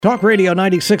Talk Radio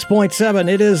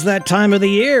 96.7, it is that time of the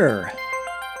year.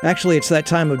 Actually, it's that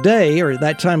time of day or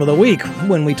that time of the week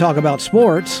when we talk about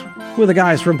sports with the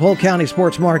guys from Polk County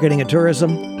Sports Marketing and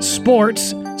Tourism,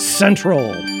 Sports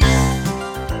Central.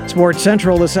 Sports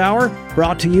Central this hour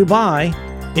brought to you by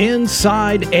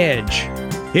Inside Edge.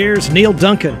 Here's Neil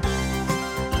Duncan.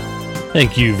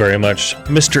 Thank you very much,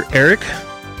 Mr. Eric.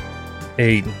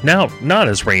 A now not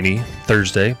as rainy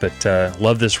Thursday, but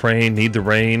love this rain, need the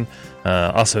rain.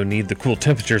 Also need the cool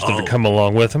temperatures that have come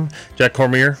along with them. Jack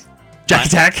Cormier, Jack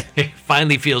Attack. It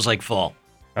finally feels like fall.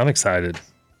 I'm excited.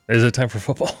 Is it time for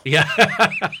football? Yeah.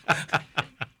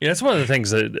 Yeah, it's one of the things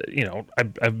that,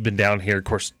 I've been down here. Of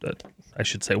course, I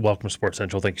should say welcome to Sports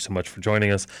Central. Thank you so much for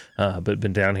joining us. But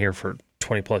been down here for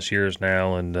 20 plus years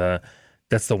now, and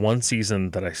that's the one season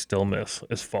that I still miss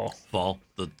is fall. Fall,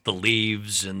 the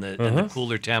leaves and the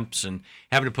cooler temps and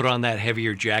having to put on that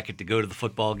heavier jacket to go to the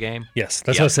football game. Yes,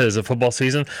 that's what I said is a football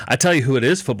season. I tell you who it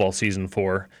is football season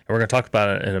for, and we're going to talk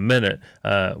about it in a minute.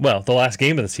 The last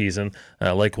game of the season,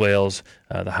 Lake Wales,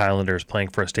 the Highlanders playing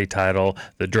for a state title,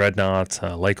 the Dreadnoughts,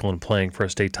 Lakeland playing for a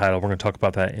state title. We're going to talk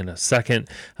about that in a second.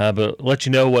 But let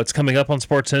you know what's coming up on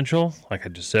Sports Central. Like I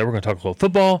just said, we're going to talk a little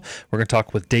football. We're going to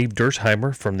talk with Dave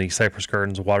Dersheimer from the Cypress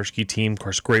Gardens water ski team. Of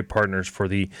course, great partners for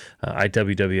the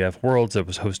IWWF Worlds that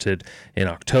was hosted in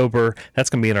October. That's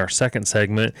going to be in our second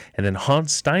segment. And then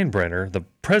Hans Steinbrenner, the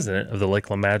president of the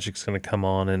Lakeland Magic, is going to come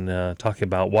on and talk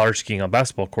about water skiing on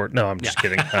basketball court. No, I'm just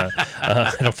kidding. I'm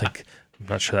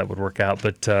not sure that would work out.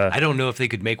 But I don't know if they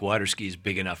could make water skis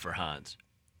big enough for Hans.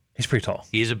 He's pretty tall.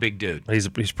 He's a big dude. He's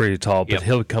pretty tall, but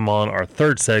he'll come on our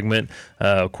third segment.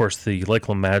 Of course, the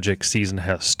Lakeland Magic season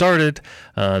has started.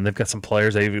 They've got some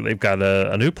players. They've got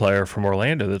a new player from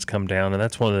Orlando that's come down, and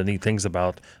that's one of the neat things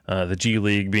about the G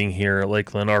League being here at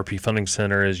Lakeland RP Funding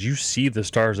Center is you see the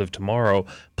stars of tomorrow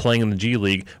playing in the G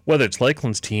League, whether it's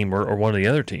Lakeland's team or one of the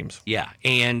other teams. Yeah,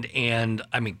 and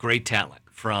I mean, great talent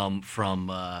from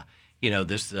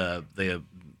the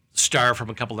star from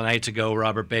a couple of nights ago,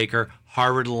 Robert Baker,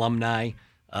 Harvard alumni,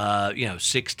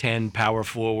 6'10", power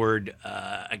forward,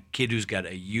 a kid who's got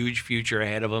a huge future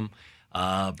ahead of him.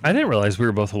 I didn't realize we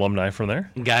were both alumni from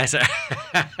there. Guys,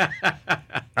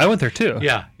 I went there too.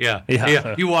 Yeah.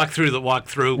 You walk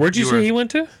through. Where'd you say he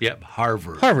went to? Yep,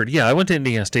 Harvard. Harvard, yeah. I went to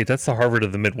Indiana State. That's the Harvard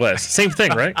of the Midwest. Same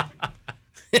thing, right?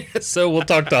 So we'll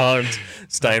talk to Hans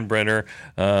Steinbrenner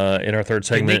in our third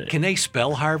segment. Can they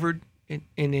spell Harvard in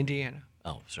Indiana?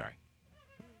 Oh, sorry.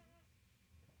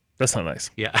 That's not nice.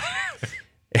 Yeah.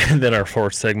 And then our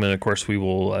fourth segment, of course, we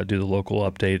will do the local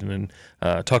update and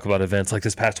then talk about events like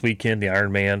this past weekend. The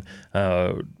Ironman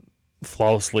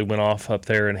flawlessly went off up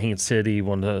there in Haines City.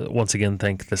 Want to once again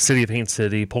thank the City of Haines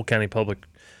City, Polk County Polk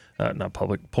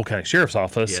County Sheriff's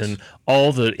Office, and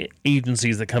all the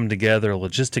agencies that come together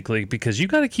logistically because you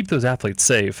got to keep those athletes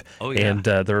safe. Oh, yeah. And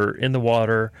they're in the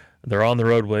water. They're on the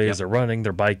roadways, They're running,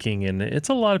 they're biking, and it's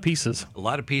a lot of pieces. A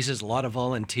lot of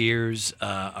volunteers,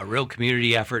 a real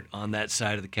community effort on that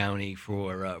side of the county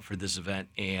for this event,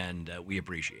 and we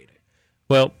appreciate it.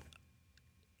 Well,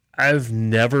 I've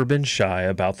never been shy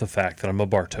about the fact that I'm a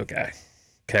Bartow guy.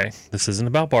 Okay? This isn't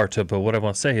about Bartow, but what I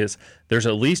want to say is there's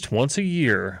at least once a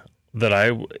year that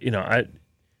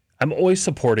I'm always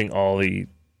supporting all the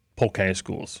Polk County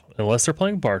schools. Unless they're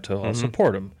playing Bartow, I'll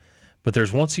support them. But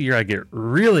there's once a year I get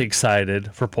really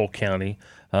excited for Polk County,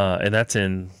 and that's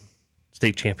in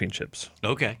state championships.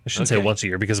 Okay. I shouldn't say once a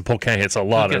year because in Polk County it's a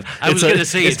lot of. I was going to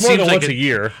say it's more than once a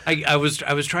year. I was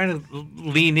trying to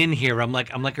lean in here. I'm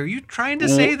like, are you trying to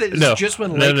say that it's just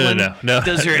when Lakeland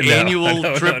does their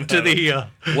annual trip to the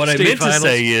what state I meant finals? to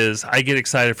say is I get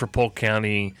excited for Polk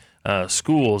County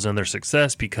schools and their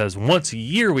success because once a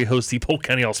year we host the Polk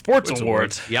County All Sports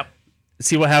Awards. Yep.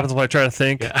 See what happens when I try to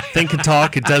think? Think and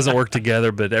talk. It doesn't work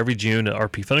together, but every June at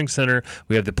RP Funding Center,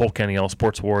 we have the Polk County All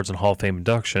Sports Awards and Hall of Fame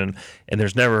induction, and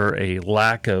there's never a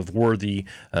lack of worthy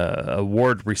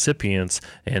award recipients.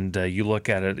 And you look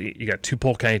at it, you got two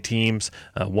Polk County teams.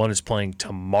 One is playing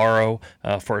tomorrow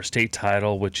for a state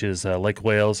title, which is Lake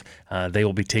Wales. They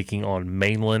will be taking on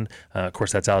Mainland. Of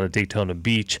course, that's out at Daytona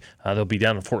Beach. They'll be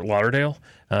down in Fort Lauderdale.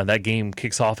 That game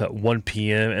kicks off at 1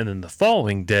 p.m. and then the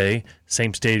following day,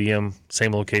 same stadium,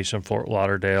 same location, Fort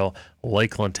Lauderdale,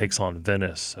 Lakeland takes on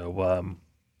Venice. So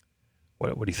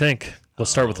what do you think?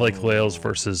 Let's start with Lake Wales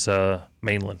versus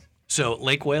Mainland. So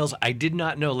Lake Wales, I did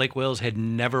not know Lake Wales had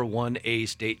never won a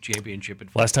state championship in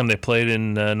football. Last time they played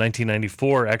in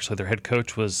 1994, actually their head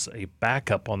coach was a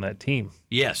backup on that team.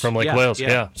 Yes. From Lake Wales,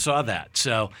 yeah. Saw that.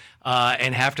 So,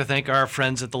 and have to thank our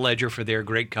friends at the Ledger for their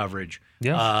great coverage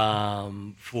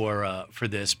for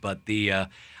this. But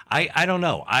I don't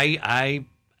know.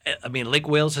 I mean, Lake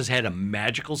Wales has had a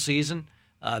magical season.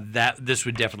 That this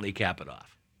would definitely cap it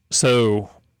off. So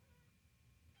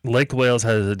Lake Wales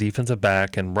has a defensive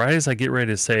back, and right as I get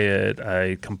ready to say it,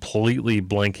 I completely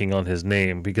blanking on his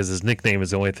name because his nickname is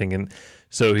the only thing. And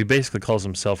so he basically calls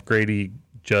himself Grady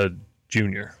Judd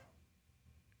Jr.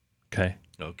 Okay.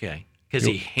 Okay. Because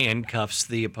he handcuffs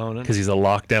the opponent. Because he's a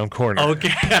lockdown corner.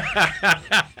 Okay.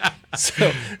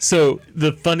 So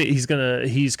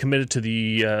he's committed to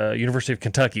the University of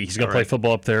Kentucky. He's gonna play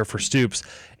football up there for Stoops,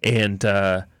 and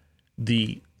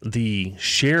the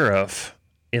sheriff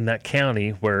in that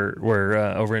county where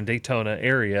over in Daytona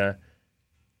area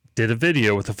did a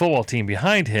video with the football team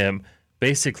behind him,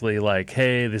 basically like,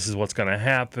 hey, this is what's gonna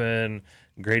happen.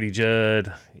 Grady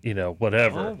Judd,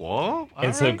 whatever. Oh,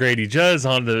 whoa. So Grady Judd's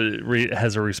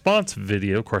has a response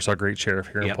video. Of course, our great sheriff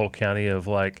here in Polk County of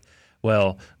like,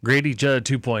 well, Grady Judd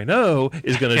 2.0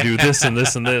 is going to do this and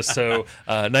this and this. So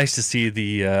nice to see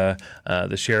the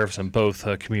sheriffs in both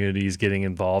communities getting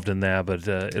involved in that, but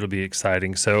it'll be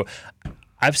exciting. So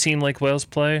I've seen Lake Wales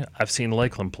play. I've seen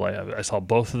Lakeland play. I saw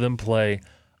both of them play.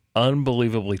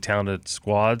 Unbelievably talented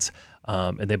squads.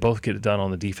 And they both get it done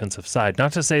on the defensive side.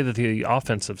 Not to say that the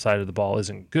offensive side of the ball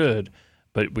isn't good,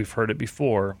 but we've heard it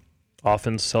before.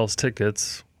 Offense sells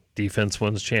tickets. Defense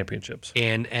wins championships.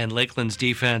 And Lakeland's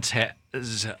defense has,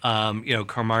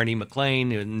 Carmarnie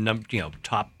McLean,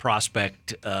 top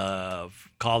prospect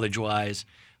college-wise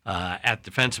at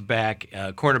defensive back,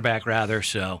 cornerback rather.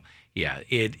 So, yeah,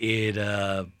 it'd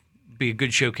be a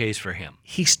good showcase for him.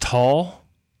 He's tall.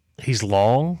 He's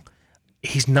long.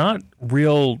 He's not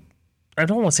real. I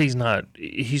don't want to say he's not.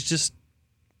 He's just.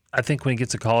 I think when he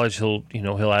gets to college, he'll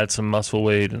add some muscle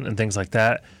weight and things like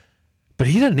that. But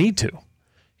he doesn't need to,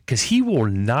 because he will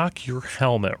knock your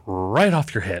helmet right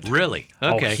off your head. Really?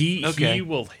 Okay. He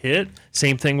will hit.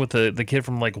 Same thing with the kid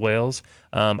from Lake Wales.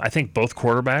 I think both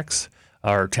quarterbacks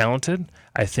are talented.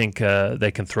 I think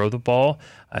they can throw the ball.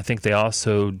 I think they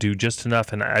also do just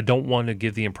enough. And I don't want to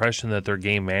give the impression that they're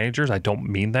game managers. I don't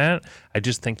mean that. I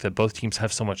just think that both teams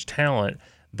have so much talent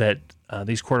that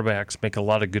these quarterbacks make a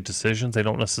lot of good decisions. They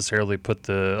don't necessarily put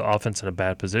the offense in a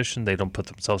bad position. They don't put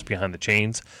themselves behind the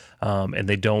chains, and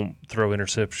they don't throw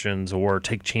interceptions or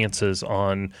take chances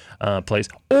on plays.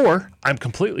 Or I'm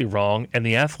completely wrong, and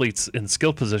the athletes in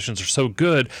skill positions are so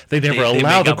good, they never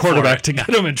allow the quarterback to get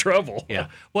them in trouble. Yeah.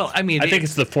 Well, I mean, I think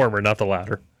it's the former, not the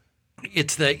latter.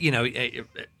 It's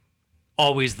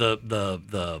always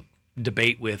the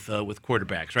debate with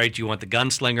quarterbacks, right? Do you want the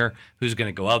gunslinger who's going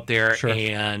to go out there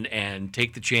and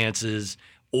take the chances,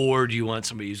 or do you want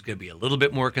somebody who's going to be a little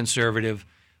bit more conservative,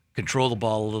 control the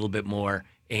ball a little bit more,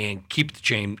 and keep the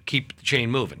chain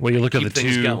moving? Well, you look at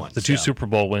the two Super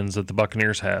Bowl wins that the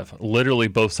Buccaneers have, literally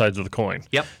both sides of the coin.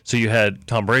 Yep. So you had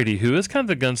Tom Brady, who is kind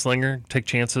of the gunslinger, take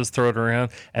chances, throw it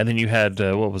around, and then you had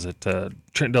Trent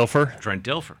Dilfer. Trent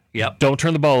Dilfer. Yep. Don't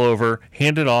turn the ball over,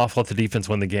 hand it off, let the defense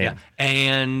win the game. Yeah.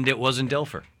 And it wasn't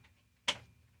Dilfer. It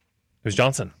was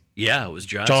Johnson. Yeah, it was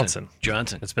Johnson.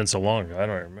 It's been so long ago, I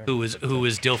don't remember. Who was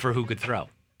Dilfer who could throw?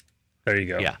 There you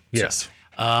go. Yeah. Yes.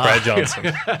 Brad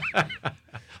Johnson.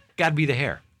 Got to be the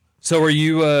hair. So are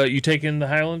you taking the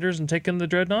Highlanders and taking the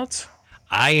Dreadnoughts?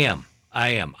 I am.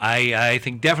 I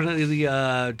think definitely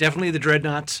the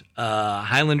Dreadnoughts.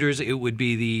 Highlanders, it would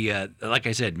be the like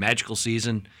I said, magical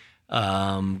season.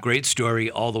 Great story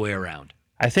all the way around.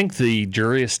 I think the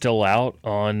jury is still out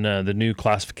on the new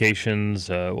classifications.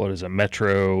 What is it,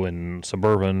 metro and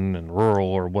suburban and rural,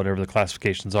 or whatever the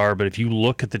classifications are. But if you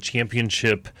look at the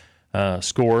championship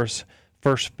scores,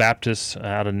 First Baptist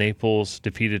out of Naples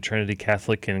defeated Trinity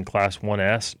Catholic in Class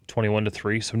 1S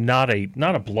 21-3. So not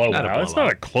a blowout. It's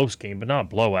not a close game, but not a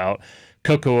blowout.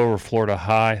 Cocoa over Florida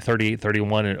High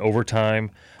 38-31 in overtime.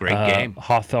 Great game.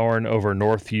 Hawthorne over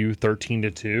Northview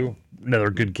 13-2. Another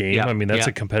good game. Yeah, I mean, that's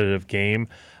a competitive game.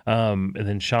 And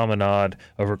then Chaminade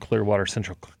over Clearwater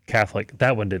Central Catholic.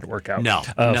 That one didn't work out. No.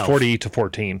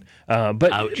 48-14.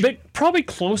 But probably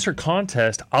closer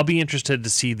contest. I'll be interested to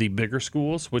see the bigger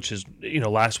schools, which is,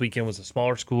 last weekend was the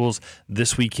smaller schools.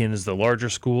 This weekend is the larger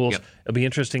schools. Yep. It'll be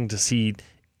interesting to see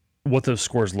what those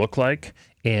scores look like.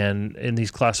 And in these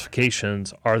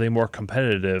classifications, are they more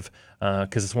competitive?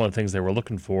 Because it's one of the things they were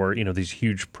looking for, these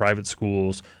huge private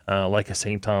schools like a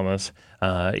St. Thomas,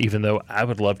 even though I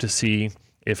would love to see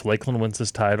if Lakeland wins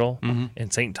this title,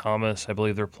 and St. Thomas, I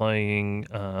believe they're playing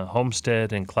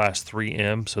Homestead in Class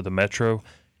 3M, so the Metro.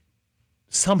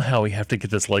 Somehow we have to get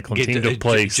this Lakeland team to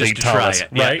play St. Thomas,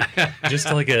 right?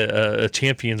 Just like a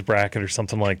champions bracket or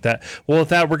something like that. Well, with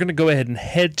that, we're going to go ahead and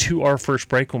head to our first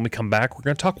break. When we come back, we're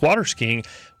going to talk water skiing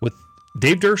with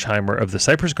Dave Dersheimer of the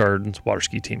Cypress Gardens water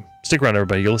ski team. Stick around,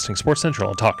 everybody. You're listening to Sports Central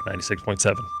on Talk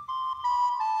 96.7.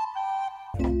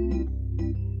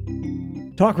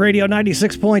 Talk Radio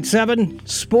 96.7,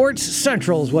 Sports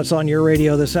Central is what's on your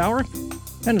radio this hour.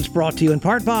 And it's brought to you in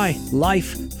part by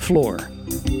Life Floor.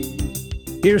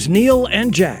 Here's Neil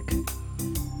and Jack.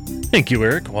 Thank you,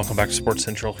 Eric. Welcome back to Sports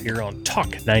Central here on Talk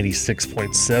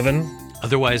 96.7.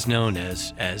 Otherwise known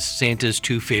as Santa's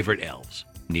two favorite elves,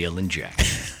 Neil and Jack.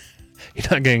 You're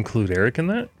not going to include Eric in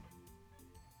that?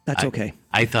 That's okay.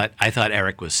 I thought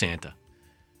Eric was Santa.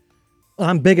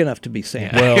 I'm big enough to be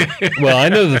Santa. Well, I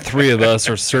know the three of us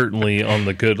are certainly on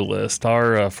the good list.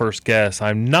 Our first guest,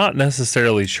 I'm not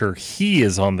necessarily sure he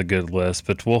is on the good list,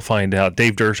 but we'll find out.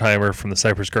 Dave Dersheimer from the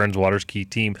Cypress Gardens water ski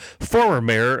team, former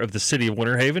mayor of the city of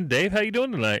Winter Haven. Dave, how you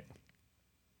doing tonight?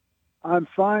 I'm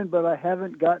fine, but I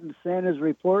haven't gotten Santa's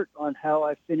report on how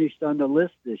I finished on the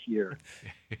list this year.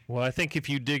 Well, I think if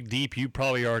you dig deep, you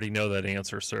probably already know that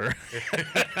answer, sir.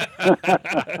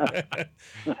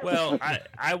 Well,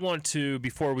 I want to,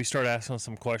 before we start asking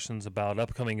some questions about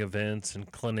upcoming events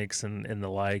and clinics and the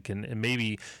like, and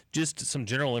maybe just some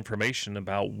general information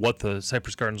about what the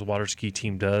Cypress Gardens water ski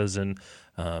team does and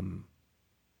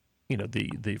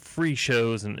the free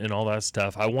shows and all that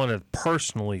stuff. I want to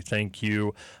personally thank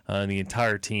you and the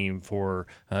entire team for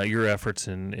your efforts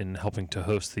in helping to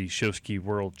host the Show Ski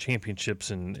World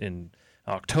Championships in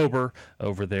October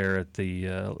over there at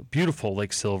the beautiful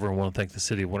Lake Silver. I want to thank the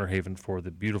city of Winter Haven for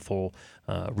the beautiful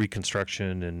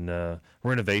reconstruction and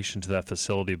renovation to that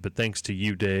facility. But thanks to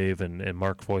you, Dave, and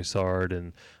Mark Voisard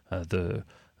and the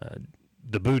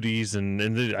Booties,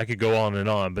 and I could go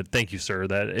on, but thank you, sir.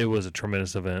 That it was a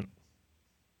tremendous event.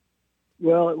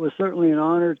 Well, it was certainly an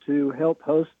honor to help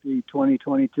host the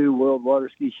 2022 World Water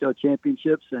Ski Show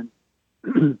Championships, and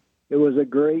it was a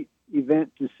great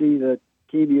event to see the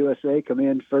Team USA come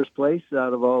in first place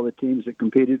out of all the teams that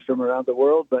competed from around the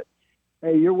world. But,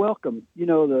 hey, you're welcome. You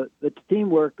know, the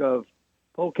teamwork of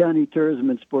Polk County Tourism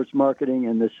and Sports Marketing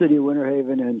and the City of Winter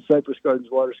Haven and Cypress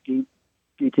Gardens water ski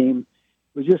team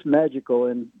was just magical.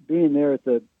 And being there at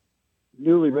the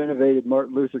newly renovated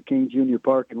Martin Luther King Jr.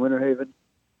 Park in Winter Haven,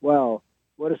 wow.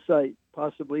 What a site,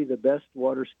 possibly the best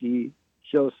water ski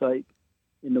show site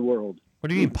in the world. What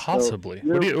do you mean possibly? So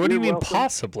what do you mean welcome.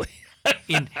 Possibly?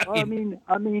 I mean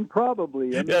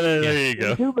probably. There you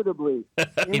go.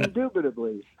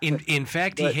 Indubitably. In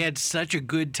fact, he had such a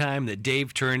good time that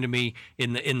Dave turned to me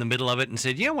in the middle of it and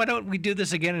said, why don't we do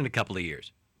this again in a couple of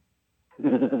years?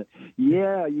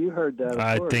 Yeah, you heard that.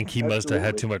 I think he must have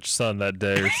had too much sun that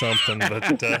day or something. But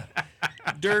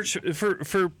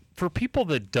Dersh, for people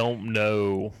that don't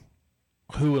know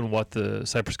who and what the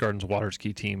Cypress Gardens water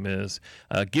ski team is,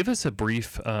 give us a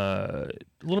brief,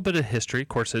 little bit of history. Of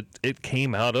course, it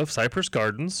came out of Cypress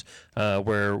Gardens,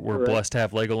 where we're Correct. blessed to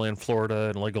have Legoland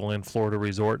Florida and Legoland Florida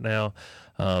Resort now.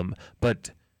 But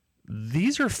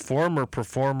these are former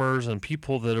performers and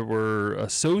people that were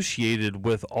associated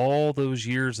with all those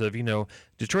years of,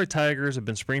 Detroit Tigers have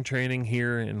been spring training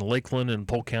here in Lakeland and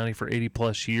Polk County for 80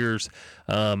 plus years.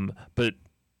 But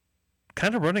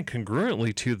kind of running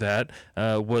congruently to that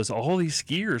was all these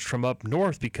skiers from up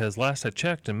north, because last I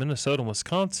checked in Minnesota and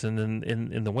Wisconsin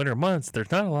in the winter months,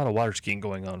 there's not a lot of water skiing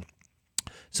going on.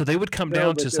 So they would come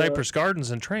down to Cypress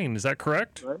Gardens and train. Is that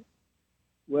correct? Right.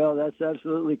 Well, that's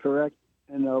absolutely correct.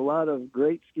 And a lot of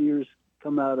great skiers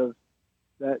come out of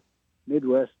that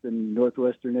Midwest and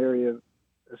Northwestern area,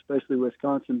 especially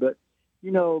Wisconsin. But,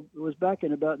 it was back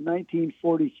in about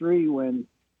 1943 when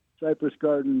Cypress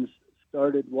Gardens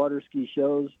started water ski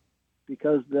shows,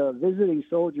 because the visiting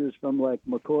soldiers from like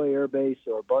McCoy Air Base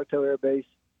or Bartow Air Base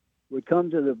would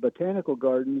come to the botanical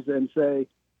gardens and say,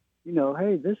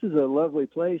 hey, this is a lovely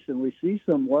place, and we see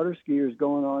some water skiers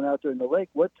going on out there in the lake.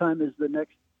 What time is the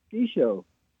next ski show?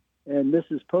 And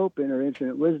Mrs. Pope, in her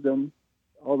infinite wisdom,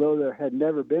 although there had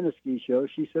never been a ski show,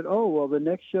 she said, the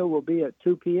next show will be at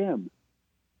 2 p.m.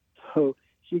 So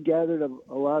she gathered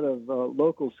a lot of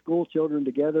local school children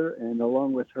together, and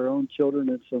along with her own children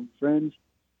and some friends,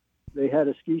 they had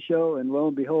a ski show, and lo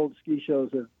and behold, ski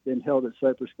shows have been held at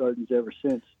Cypress Gardens ever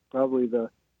since. Probably the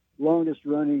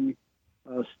longest-running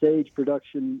stage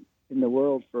production in the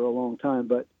world for a long time.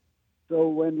 But so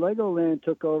when Legoland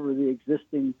took over the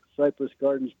existing Cypress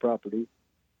Gardens property,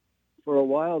 for a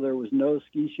while there was no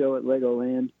ski show at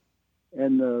Legoland,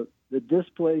 and the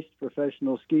displaced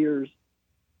professional skiers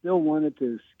still wanted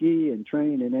to ski and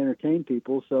train and entertain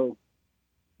people. So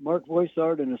Mark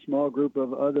Voisard and a small group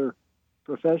of other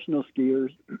professional skiers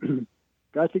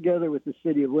got together with the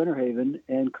city of Winter Haven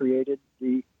and created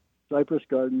the Cypress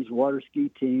Gardens water ski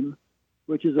team,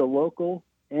 which is a local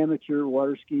amateur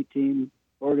water ski team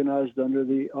organized under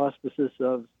the auspices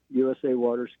of USA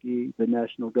Water Ski, the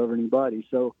national governing body.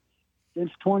 So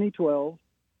since 2012,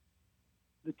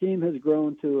 the team has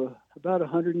grown to about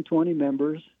 120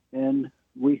 members, and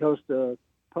we host a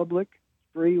public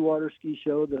free water ski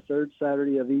show the third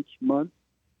Saturday of each month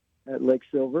at Lake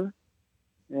Silver.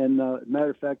 And matter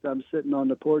of fact, I'm sitting on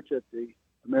the porch at the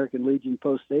American Legion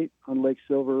Post 8 on Lake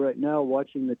Silver right now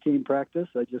watching the team practice.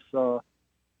 I just saw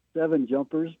 7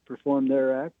 jumpers perform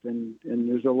their act, and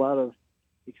there's a lot of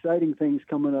exciting things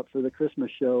coming up for the Christmas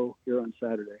show here on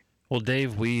Saturday. Well,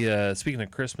 Dave, we speaking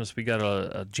of Christmas, we got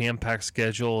a jam-packed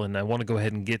schedule, and I want to go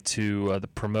ahead and get to the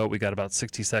promote. We got about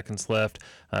 60 seconds left.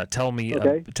 Tell me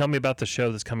about the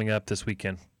show that's coming up this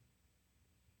weekend.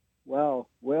 Wow.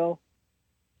 Well,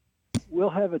 we'll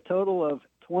have a total of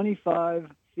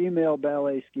 25 female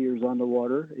ballet skiers on the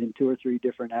water in 2 or 3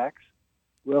 different acts.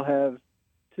 We'll have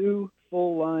 2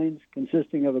 full lines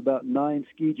consisting of about 9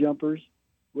 ski jumpers.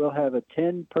 We'll have a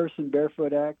 10-person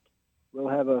barefoot act. We'll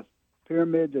have a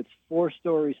pyramid that's 4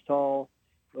 stories tall.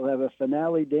 We'll have a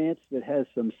finale dance that has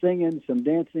some singing, some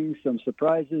dancing, some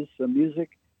surprises, some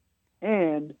music.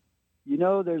 And,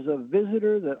 there's a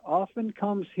visitor that often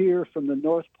comes here from the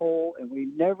North Pole, and we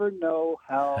never know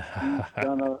how he's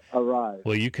going to arrive.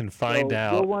 Well, you can find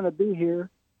out. You'll want to be here.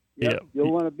 Yep.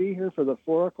 You'll want to be here for the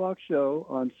 4 o'clock show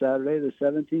on Saturday, the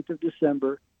 17th of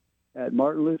December, at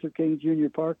Martin Luther King Jr.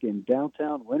 Park in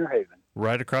downtown Winter Haven.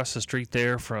 Right across the street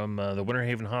there from the Winter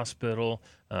Haven Hospital.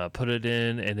 Put it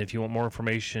in, and if you want more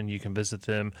information, you can visit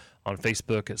them on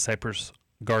Facebook at Cypress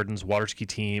Gardens Water Ski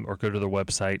Team, or go to their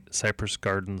website,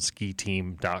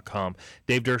 cypressgardenskiteam.com.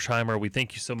 Dave Dersheimer, we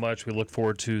thank you so much. We look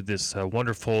forward to this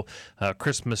wonderful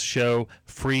Christmas show,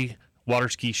 free water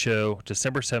ski show,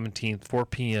 December 17th, 4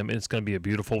 p.m. It's going to be a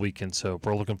beautiful weekend, so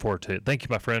we're looking forward to it. Thank you,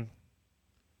 my friend.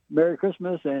 Merry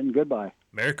Christmas and goodbye.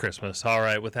 Merry Christmas. All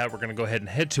right, with that, we're going to go ahead and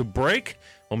head to break.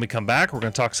 When we come back, we're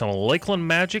going to talk some Lakeland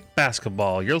Magic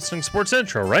basketball. You're listening to Sports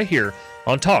Central right here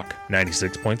on Talk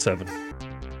 96.7.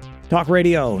 Talk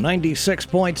Radio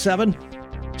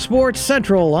 96.7. Sports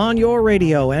Central on your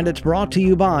radio, and it's brought to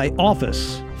you by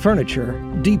Office Furniture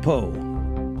Depot.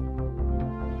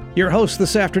 Your host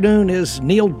this afternoon is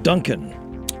Neil Duncan.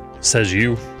 Says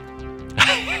you.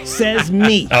 Says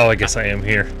me. Oh, I guess I am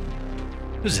here.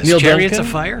 Who's this, Neil Chariots Duncan?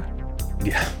 Of Fire?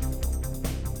 Yeah.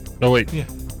 No, wait. Yeah.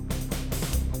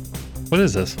 What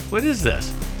is this? What is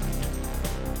this?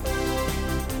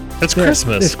 It's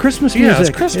Christmas. It's Christmas music. Yeah,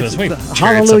 it's Christmas. It's the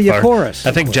Hallelujah chorus.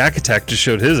 I think Jack Attack just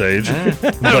showed his age. I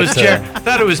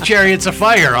thought it was Chariots of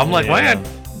Fire. I'm like, what?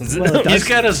 Well, he's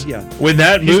got his. Yeah. When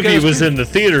that movie was in the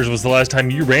theaters was the last time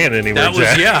you ran anywhere, That was,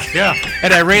 Jack. yeah.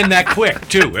 And I ran that quick,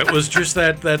 too. It was just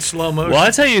that slow motion. Well,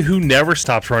 I tell you who never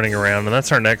stops running around, and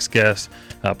that's our next guest,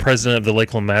 president of the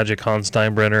Lakeland Magic, Hans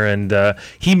Steinbrenner. And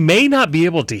he may not be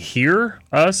able to hear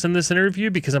us in this interview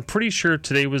because I'm pretty sure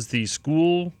today was the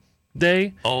school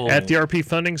day at the RP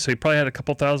funding, so he probably had a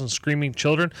couple thousand screaming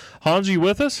children. Hans, are you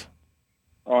with us?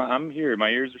 Oh, I'm here. My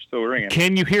ears are still ringing.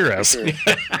 Can you hear us? Sure.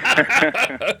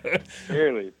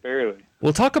 Barely.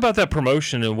 We'll talk about that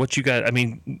promotion and what you got. I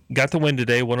mean, got the win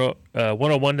today,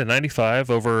 101-95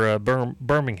 over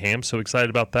Birmingham. So excited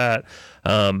about that.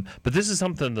 But this is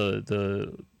something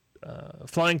the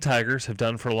Flying Tigers have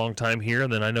done for a long time here.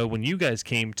 And then I know when you guys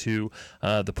came to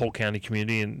the Polk County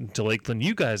community and to Lakeland,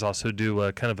 you guys also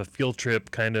do kind of a field trip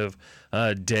kind of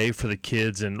day for the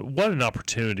kids. And what an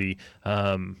opportunity.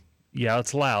 Yeah,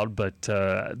 it's loud, but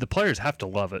the players have to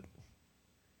love it.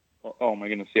 Oh, my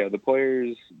goodness, yeah. The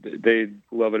players, they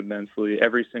love it immensely.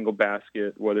 Every single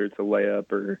basket, whether it's a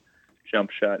layup or jump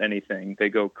shot, anything, they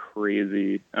go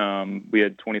crazy. We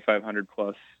had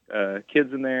 2,500-plus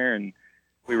kids in there, and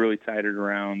we really tied it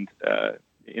around.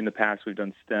 In the past, we've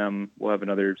done STEM. We'll have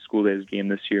another school days game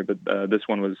this year, but this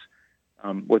one was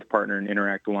with a partner in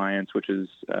Interact Alliance, which is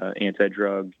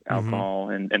anti-drug, alcohol,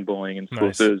 and bullying in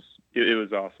schools. Nice. So it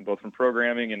was awesome, both from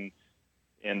programming and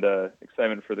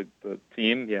excitement for the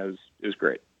team. Yeah, it was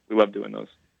great. We love doing those.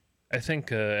 I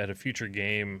think at a future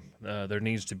game, there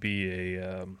needs to be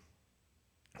a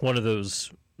one of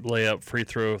those layup, free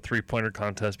throw, 3-pointer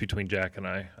contest between Jack and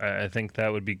I. I think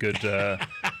that would be good,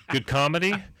 good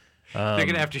comedy. They're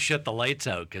going to have to shut the lights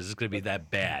out because it's going to be that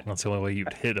bad. That's the only way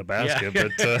you'd hit a basket.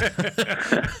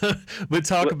 Yeah. But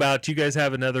talk about, you guys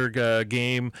have another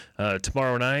game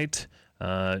tomorrow night.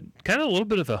 Kind of a little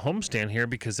bit of a homestand here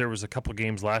because there was a couple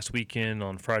games last weekend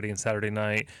on Friday and Saturday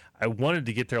night. I wanted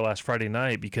to get there last Friday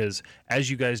night because, as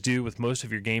you guys do with most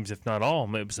of your games, if not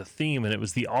all, it was a theme, and it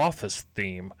was the Office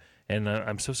theme. And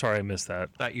I'm so sorry I missed that.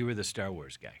 Thought you were the Star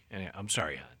Wars guy. Anyway, I'm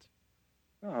sorry, Hans.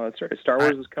 Oh, that's right. Star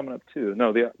Wars is coming up too.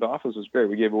 No, the office was great.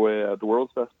 We gave away the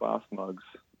world's best boss mugs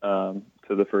to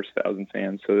the first 1,000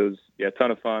 fans. So it was a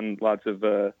ton of fun. Lots of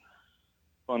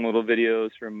fun little videos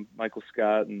from Michael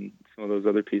Scott and some of those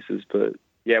other pieces. But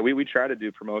yeah, we try to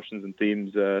do promotions and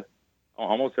themes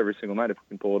almost every single night if we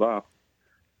can pull it off.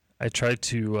 I tried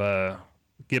to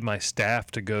get my staff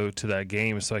to go to that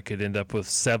game so I could end up with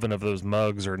 7 of those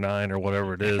mugs or 9 or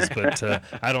whatever it is. But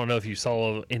I don't know if you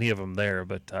saw any of them there,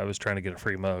 but I was trying to get a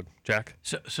free mug. Jack?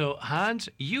 So Hans,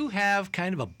 you have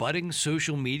kind of a budding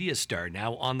social media star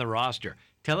now on the roster.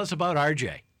 Tell us about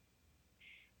RJ.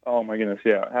 Oh my goodness,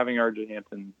 yeah. Having RJ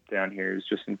Hampton down here is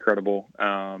just incredible.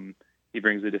 He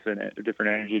brings a different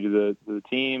energy to the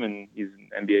team, and he's an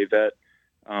NBA vet.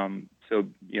 So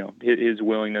his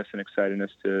willingness and excitedness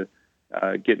to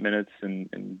get minutes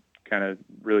and kind of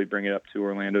really bring it up to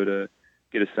Orlando to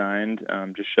get assigned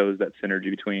just shows that synergy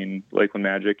between Lakeland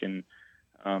Magic and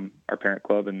our parent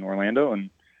club in Orlando. And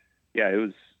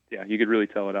you could really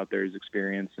tell it out there, his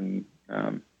experience and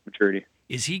maturity.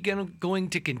 Is he going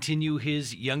to continue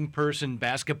his young person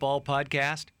basketball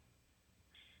podcast?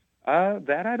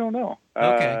 That I don't know.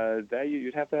 Okay. That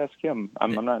you'd have to ask him.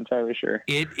 I'm not entirely sure.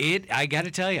 I got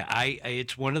to tell you,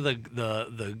 it's one of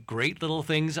the great little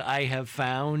things I have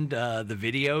found. The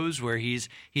videos where he's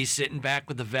sitting back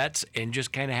with the vets and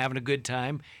just kind of having a good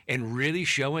time and really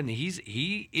showing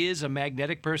he is a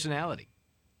magnetic personality.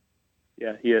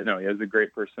 Yeah, he has a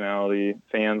great personality.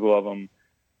 Fans love him.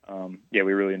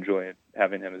 We really enjoy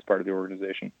having him as part of the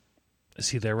organization. Is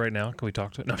he there right now? Can we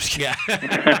talk to him? No, I'm just kidding.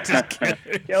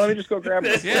 Yeah, let me just go grab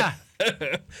him. Yeah.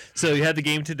 So you had the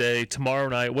game today. Tomorrow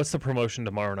night, what's the promotion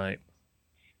tomorrow night?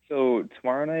 So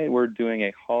tomorrow night we're doing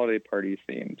a holiday party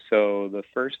theme. So the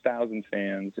first 1,000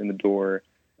 fans in the door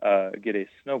get a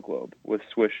snow globe with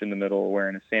Swish in the middle,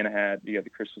 wearing a Santa hat. You got the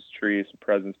Christmas tree, some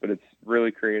presents, but it's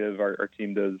really creative. Our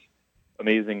team does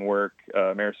amazing work.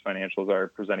 Marist Financial is our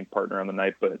presenting partner on the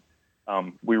night, but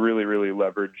we really, really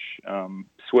leverage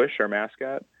Swish, our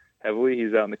mascot, heavily.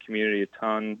 He's out in the community a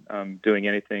ton, doing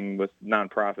anything with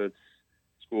nonprofits,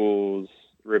 schools,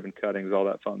 ribbon cuttings, all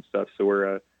that fun stuff. So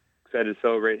we're excited to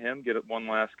celebrate him, get one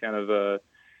last kind of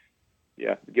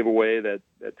giveaway that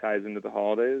ties into the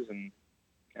holidays, and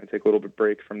kind of take a little bit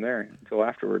break from there until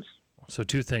afterwards. So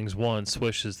 2 things. One,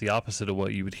 Swish is the opposite of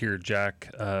what you would hear Jack,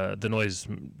 the noise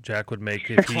Jack would make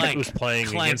if he was playing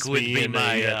against me in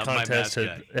a contest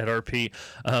at RP.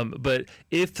 But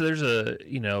if there's a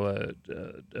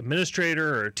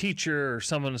administrator or a teacher or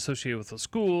someone associated with a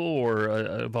school or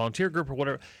a volunteer group or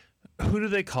whatever, who do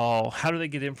they call? How do they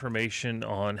get information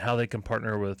on how they can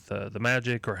partner with the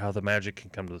Magic, or how the Magic can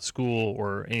come to the school,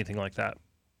 or anything like that?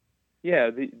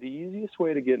 Yeah, the easiest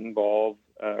way to get involved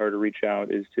or to reach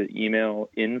out is to email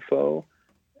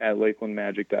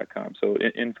info@lakelandmagic.com. So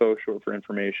info, short for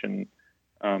information,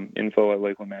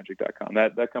 info@lakelandmagic.com.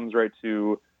 That comes right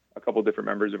to a couple different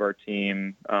members of our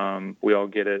team. We all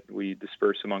get it. We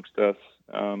disperse amongst us.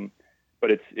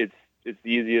 But it's the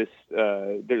easiest.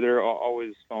 They're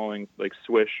always following like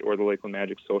Swish or the Lakeland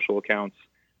Magic social accounts.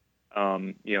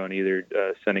 And either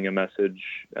sending a message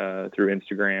through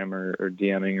Instagram or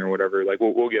DMing or whatever. Like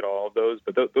we'll get all of those,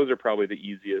 but those are probably the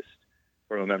easiest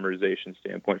from a memorization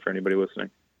standpoint for anybody listening.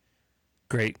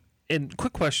 Great. And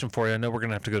quick question for you. I know we're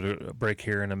going to have to go to a break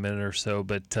here in a minute or so,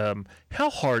 but how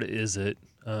hard is it?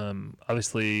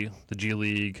 Obviously, the G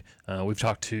League, we've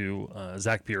talked to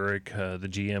Zach Burek, the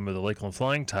GM of the Lakeland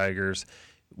Flying Tigers.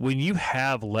 When you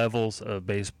have levels of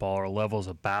baseball or levels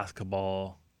of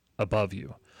basketball above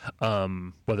you,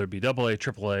 whether it be AA,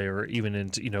 AAA, or even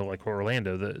into like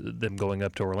Orlando, them going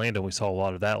up to Orlando. We saw a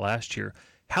lot of that last year.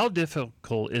 How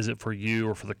difficult is it for you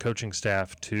or for the coaching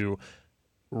staff to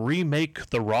remake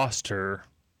the roster?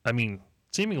 I mean,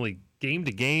 seemingly game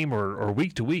to game or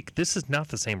week to week, this is not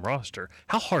the same roster.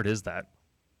 How hard is that?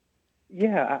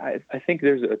 Yeah, I think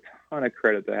there's a ton of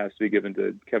credit that has to be given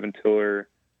to Kevin Tiller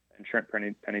and Trent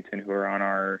Pennington, who are on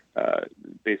our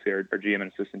basically our GM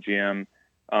and assistant GM.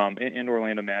 In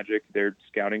Orlando Magic, their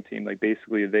scouting team, like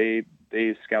basically they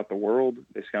scout the world,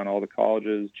 they scout all the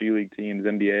colleges, G League teams,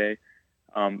 NBA,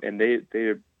 and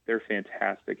they're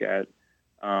fantastic at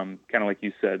kind of like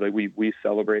you said, like we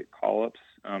celebrate call-ups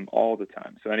all the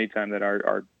time. So anytime that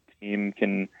our team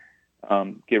can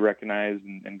get recognized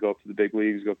and go up to the big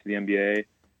leagues, go up to the NBA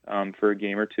for a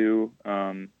game or two,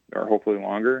 or hopefully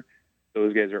longer,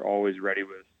 those guys are always ready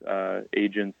with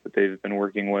agents that they've been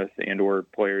working with and/or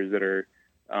players that are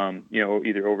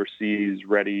either overseas,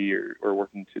 ready, or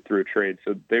working through a trade.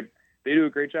 So they do a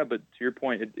great job. But to your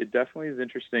point, it definitely is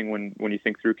interesting when you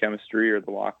think through chemistry or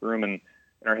the locker room, and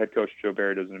our head coach Joe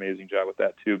Barry does an amazing job with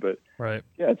that too. But right,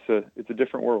 yeah, it's a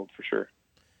different world for sure.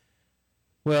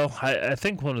 Well, I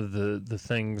think one of the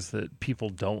things that people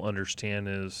don't understand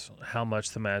is how much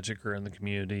the Magic are in the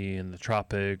community and the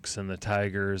Tropics and the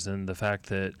Tigers, and the fact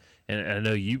that, and I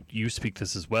know you speak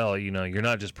this as well, you're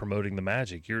not just promoting the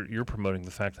Magic, you're promoting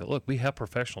the fact that, look, we have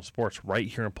professional sports right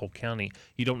here in Polk County.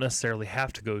 You don't necessarily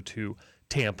have to go to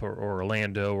Tampa or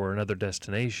Orlando or another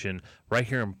destination. Right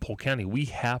here in Polk County, we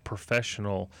have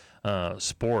professional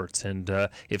sports. And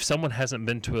if someone hasn't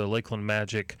been to a Lakeland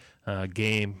Magic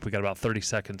game, we got about 30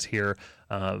 seconds here,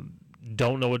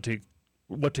 don't know what to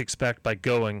expect by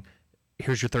going,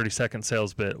 here's your 30-second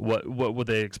sales bit. What would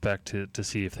they expect to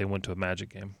see if they went to a Magic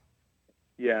game?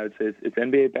 Yeah, it's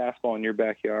NBA basketball in your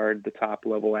backyard. The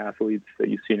top-level athletes that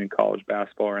you've seen in college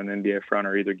basketball or on the NBA front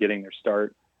are either getting their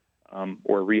start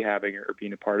or rehabbing or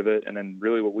being a part of it. And then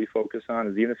really what we focus on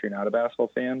is, even if you're not a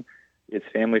basketball fan, it's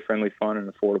family-friendly fun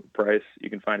and affordable price. You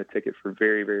can find a ticket for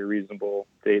very, very reasonable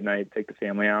date night. Take the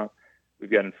family out. We've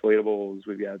got inflatables.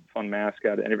 We've got fun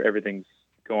mascot. And everything's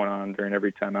going on during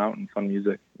every time out, and fun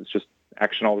music. It's just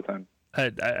action all the time.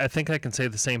 I think I can say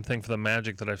the same thing for the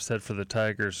Magic that I've said for the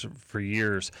Tigers for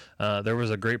years. There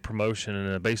was a great promotion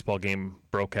and a baseball game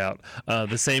broke out.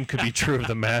 The same could be true of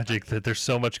the Magic, that there's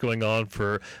so much going on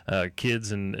for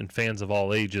kids and fans of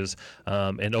all ages.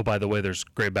 And, oh, by the way, there's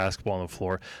great basketball on the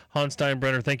floor. Hans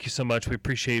Steinbrenner, thank you so much. We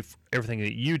appreciate everything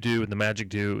that you do and the Magic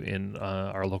do in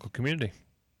our local community.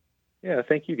 Yeah,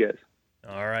 thank you guys.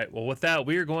 All right. Well, with that,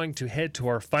 we are going to head to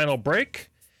our final break.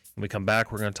 When we come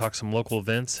back, we're going to talk some local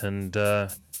events, and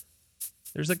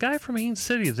there's a guy from Haines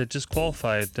City that just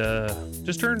qualified,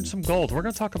 just earned some gold. We're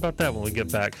going to talk about that when we get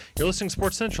back. You're listening to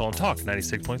Sports Central on Talk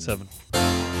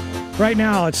 96.7. Right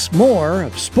now, it's more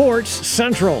of Sports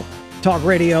Central. Talk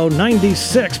Radio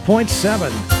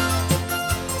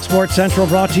 96.7. Sports Central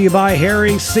brought to you by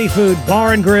Harry's Seafood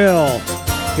Bar and Grill.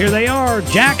 Here they are,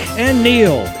 Jack and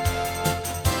Neil.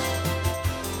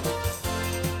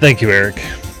 Thank you, Eric.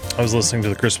 I was listening to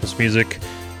the Christmas music.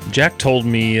 Jack told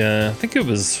me, I think it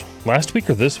was last week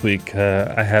or this week,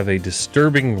 I have a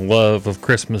disturbing love of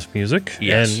Christmas music.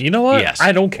 Yes. And you know what? Yes.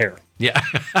 I don't care. Yeah.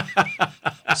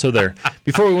 So there.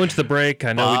 Before we went to the break,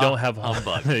 I know we don't have...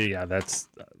 humbug. Yeah, that's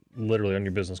literally on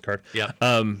your business card. Yeah.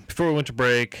 Before we went to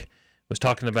break, was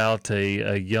talking about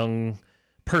a young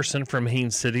person from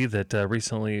Haines City that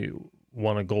recently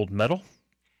won a gold medal.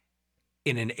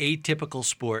 In an atypical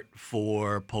sport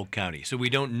for Polk County. So we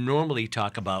don't normally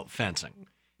talk about fencing.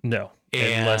 No,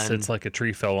 unless it's like a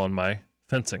tree fell on my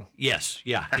fencing. Yes,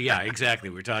 yeah, exactly.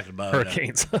 We're talking about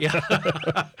Hurricanes. Yeah.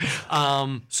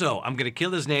 So I'm going to kill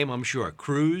his name, I'm sure.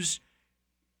 Cruz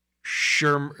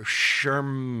Shembri,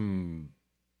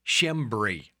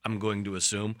 I'm going to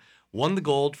assume, won the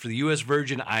gold for the U.S.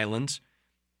 Virgin Islands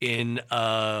in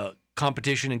a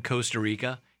competition in Costa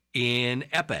Rica in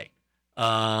épée.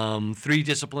 3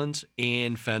 disciplines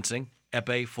in fencing: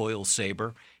 épée, foil,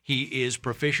 saber. He is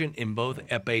proficient in both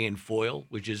épée and foil,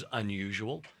 which is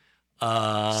unusual.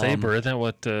 Saber, isn't that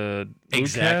what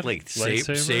exactly?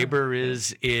 Saber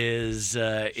is shows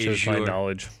your my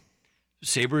knowledge.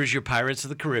 Saber is your Pirates of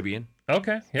the Caribbean.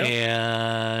 Okay, yeah.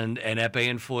 And épée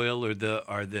and foil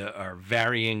are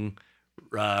varying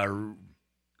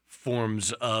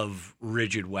forms of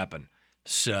rigid weapon.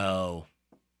 So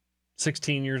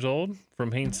 16 years old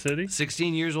from Haines City.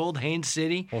 16 years old, Haines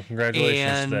City. Well,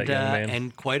 congratulations to that young man.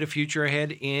 And quite a future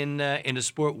ahead in a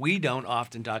sport we don't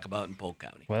often talk about in Polk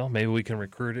County. Well, maybe we can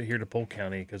recruit it here to Polk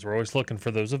County, because we're always looking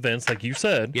for those events, like you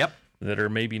said, Yep. that are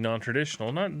maybe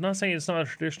non-traditional. Not saying it's not a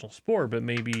traditional sport, but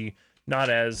maybe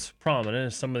not as prominent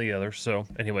as some of the others. So,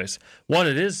 anyways,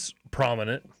 it is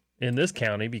prominent in this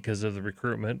county because of the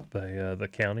recruitment by the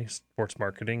county, sports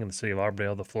marketing, and the city of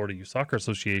Auburndale. The Florida Youth Soccer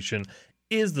Association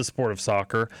is the sport of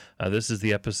soccer. This is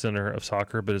the epicenter of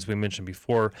soccer, but as we mentioned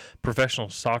before, professional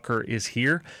soccer is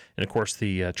here. And, of course,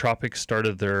 the Tropics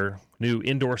started their new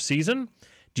indoor season.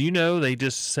 Do you know they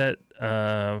just set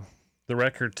the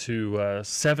record to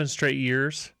 7 straight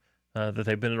years that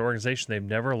they've been an organization? They've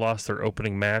never lost their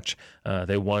opening match.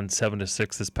 They won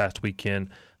 7-6 this past weekend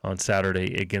on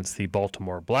Saturday against the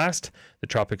Baltimore Blast. The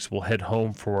Tropics will head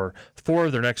home for 4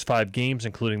 of their next 5 games,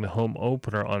 including the home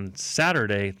opener on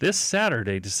Saturday, this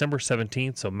Saturday, December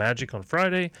 17th. So Magic on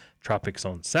Friday, Tropics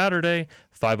on Saturday,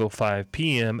 5:05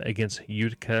 p.m. against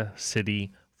Utica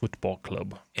City Football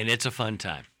Club. And it's a fun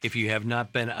time. If you have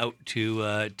not been out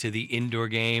to the indoor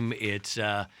game, it's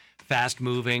fast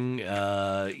moving.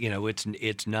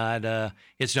 It's not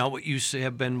what you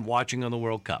have been watching on the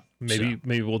World Cup.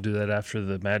 Maybe we'll do that after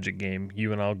the Magic game.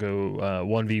 You and I'll go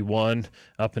 1v1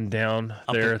 up and down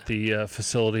there at the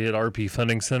facility at RP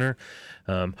Funding Center.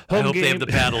 I hope they have the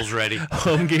paddles ready.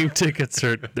 Home game tickets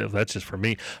are, that's just for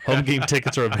me. Home game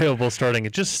tickets are available starting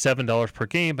at just $7 per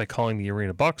game by calling the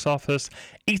arena box office,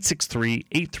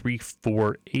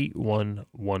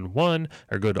 863-834-8111,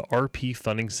 or go to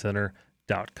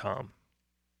rpfundingcenter.com.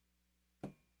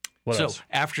 What else?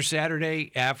 After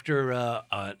Saturday, after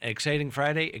an exciting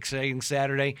Friday, exciting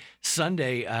Saturday,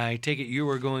 Sunday, I take it you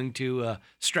were going to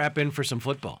strap in for some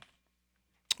football.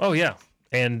 Oh, yeah.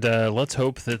 And let's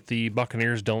hope that the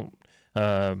Buccaneers don't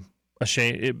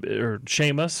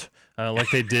shame us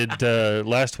like they did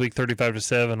last week,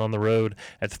 35-7 on the road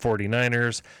at the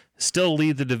 49ers. Still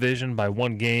lead the division by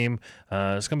one game.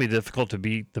 It's going to be difficult to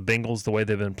beat the Bengals the way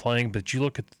they've been playing, but you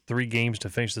look at the 3 games to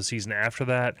finish the season after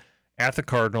that, at the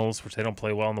Cardinals, which they don't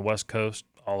play well on the West Coast,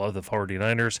 all of the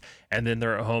 49ers, and then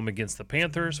they're at home against the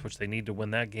Panthers, which they need to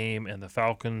win that game, and the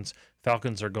Falcons.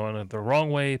 Falcons are going the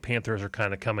wrong way. Panthers are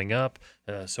kind of coming up,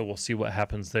 so we'll see what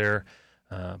happens there.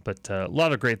 But a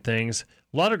lot of great things.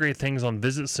 A lot of great things on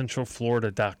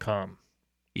visitcentralflorida.com.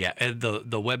 Yeah,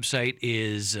 the website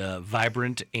is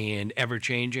vibrant and ever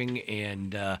changing,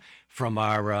 and from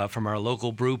our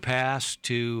local brew pass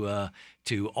to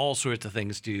all sorts of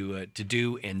things to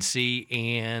do and see,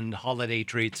 and holiday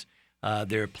treats.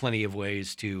 There are plenty of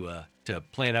ways to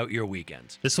plan out your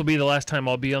weekends. This will be the last time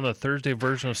I'll be on the Thursday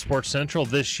version of Sports Central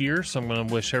this year, so I'm going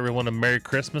to wish everyone a Merry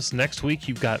Christmas. Next week,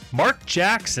 you've got Mark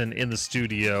Jackson in the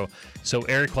studio, so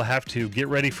Eric will have to get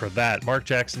ready for that. Mark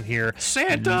Jackson here.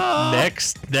 Santa!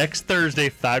 Next Thursday,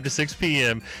 5 to 6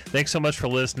 p.m. Thanks so much for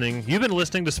listening. You've been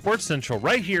listening to Sports Central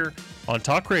right here on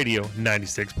Talk Radio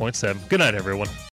 96.7. Good night, everyone.